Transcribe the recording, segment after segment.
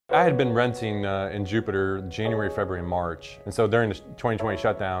I had been renting in Jupiter January, February, and March. And so during the 2020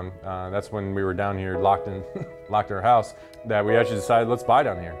 shutdown, that's when we were down here locked in our house, that we actually decided let's buy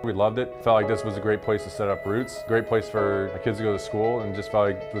down here. We loved it. Felt like this was a great place to set up roots, great place for my kids to go to school, and just felt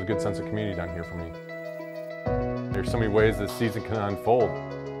like it was a good sense of community down here for me. There's so many ways this season can unfold.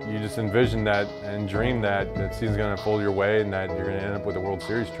 You just envision that and dream that that season's going to unfold your way and that you're going to end up with a World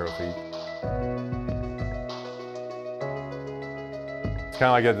Series trophy. It's kind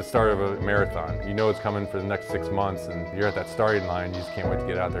of like at the start of a marathon. You know it's coming for the next 6 months, and you're at that starting line. You just can't wait to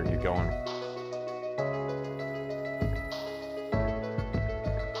get out there and get going.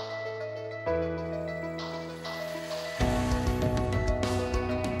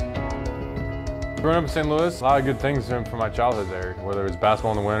 Growing up in St. Louis, a lot of good things from my childhood there. Whether it was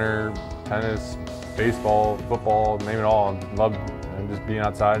basketball in the winter, tennis, baseball, football, name it all. Loved just being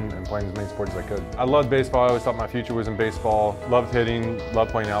outside and playing as many sports as I could. I loved baseball. I always thought my future was in baseball. Loved hitting,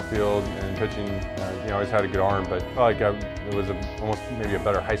 loved playing outfield and pitching. I always had a good arm, but I felt like it was almost maybe a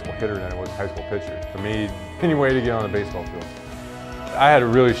better high school hitter than it was a high school pitcher. For me, any way to get on the baseball field. I had a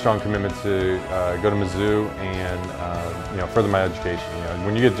really strong commitment to go to Mizzou and further my education.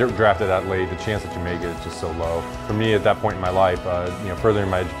 When you get drafted that late, the chance that you make it is just so low. For me, at that point in my life, furthering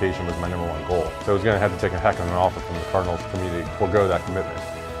my education was my #1 goal. So I was going to have to take a heck of an offer from the Cardinals for me to forego that commitment.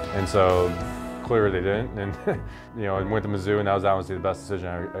 And so clearly they didn't. And I went to Mizzou, and that was honestly the best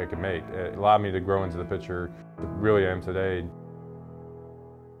decision I could make. It allowed me to grow into the pitcher that I really am today.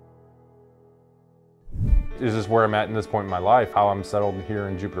 Is this where I'm at in this point in my life, how I'm settled here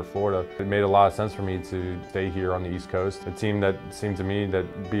in Jupiter, Florida. It made a lot of sense for me to stay here on the East Coast. A team that seemed to me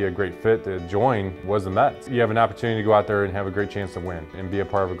that'd be a great fit to join was the Mets. You have an opportunity to go out there and have a great chance to win and be a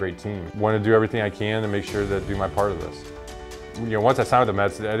part of a great team. Want to do everything I can to make sure to do my part of this. Once I signed with the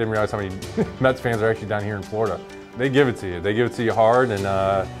Mets, I didn't realize how many Mets fans are actually down here in Florida. They give it to you. They give it to you hard, and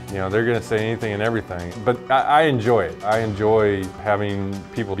they're going to say anything and everything. But I enjoy it. I enjoy having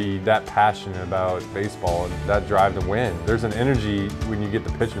people be that passionate about baseball and that drive to win. There's an energy when you get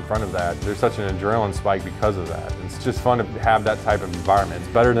to pitch in front of that. There's such an adrenaline spike because of that. It's just fun to have that type of environment.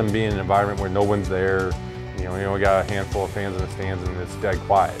 It's better than being in an environment where no one's there. We only got a handful of fans in the stands and it's dead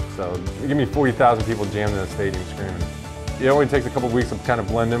quiet. So give me 40,000 people jammed in the stadium screaming. It only takes a couple of weeks to kind of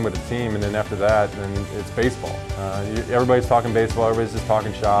blend in with the team, and then after that, then it's baseball. Everybody's talking baseball, everybody's just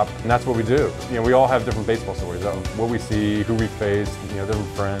talking shop, and that's what we do. We all have different baseball stories, what we see, who we face, different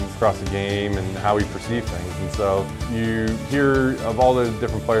friends across the game, and how we perceive things. And so you hear of all the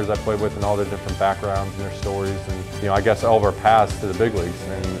different players I played with and all their different backgrounds and their stories, and I guess all of our paths to the big leagues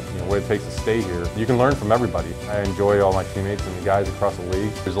and what it takes to stay here. You can learn from everybody. I enjoy all my teammates and the guys across the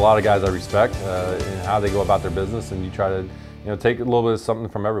league. There's a lot of guys I respect in how they go about their business, and you try to take a little bit of something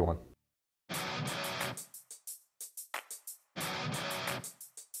from everyone.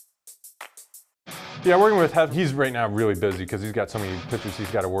 Yeah, working with Hef, he's right now really busy because he's got so many pitchers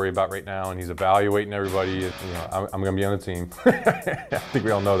he's got to worry about right now, and he's evaluating everybody. I'm going to be on the team. I think we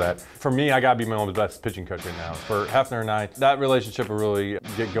all know that. For me, I got to be my own best pitching coach right now. For Hefner and I, that relationship will really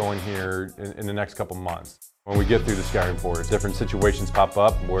get going here in the next couple months. When we get through the scouting report, different situations pop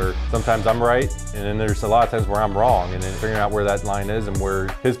up where sometimes I'm right, and then there's a lot of times where I'm wrong, and then figuring out where that line is and where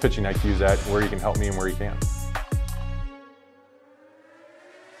his pitching IQ is at, where he can help me and where he can't.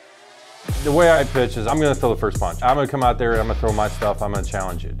 The way I pitch is I'm going to throw the first punch. I'm going to come out there, I'm going to throw my stuff, I'm going to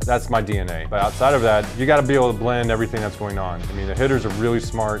challenge it. That's my DNA. But outside of that, you got to be able to blend everything that's going on. The hitters are really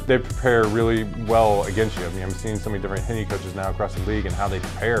smart. They prepare really well against you. I'm seeing so many different hitting coaches now across the league and how they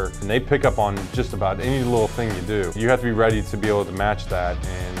prepare. And they pick up on just about any little thing you do. You have to be ready to be able to match that,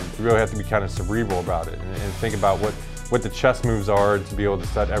 and you really have to be kind of cerebral about it and think about what the chess moves are to be able to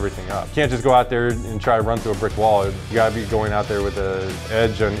set everything up. You can't just go out there and try to run through a brick wall. You gotta be going out there with an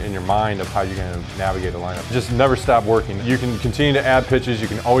edge in your mind of how you're gonna navigate a lineup. Just never stop working. You can continue to add pitches, you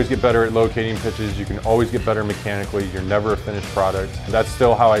can always get better at locating pitches, you can always get better mechanically, you're never a finished product. That's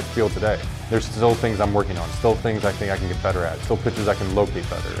still how I feel today. There's still things I'm working on, still things I think I can get better at, still pitches I can locate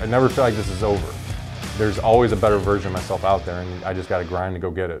better. I never feel like this is over. There's always a better version of myself out there, and I just gotta grind to go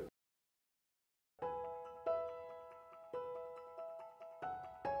get it.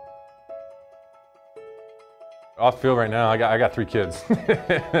 Off field right now, I got 3 kids.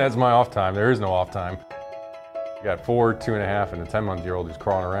 That's my off time. There is no off time. I got 4, 2.5, and a 10-month-old who's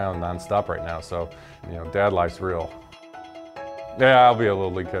crawling around nonstop right now. So, dad life's real. Yeah, I'll be a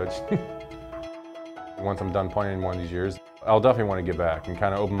little league coach. Once I'm done playing one of these years, I'll definitely want to get back and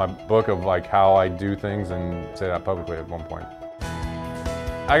kind of open my book of how I do things and say that publicly at one point.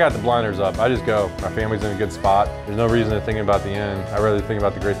 I got the blinders up. I just go. My family's in a good spot. There's no reason to think about the end. I'd rather think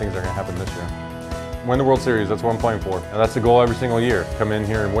about the great things that are going to happen this year. Win the World Series, that's what I'm playing for. And that's the goal every single year, come in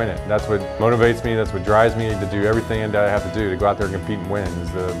here and win it. That's what motivates me, that's what drives me to do everything that I have to do to go out there and compete and win, is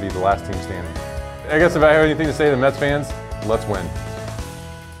to be the last team standing. I guess if I have anything to say to the Mets fans, let's win.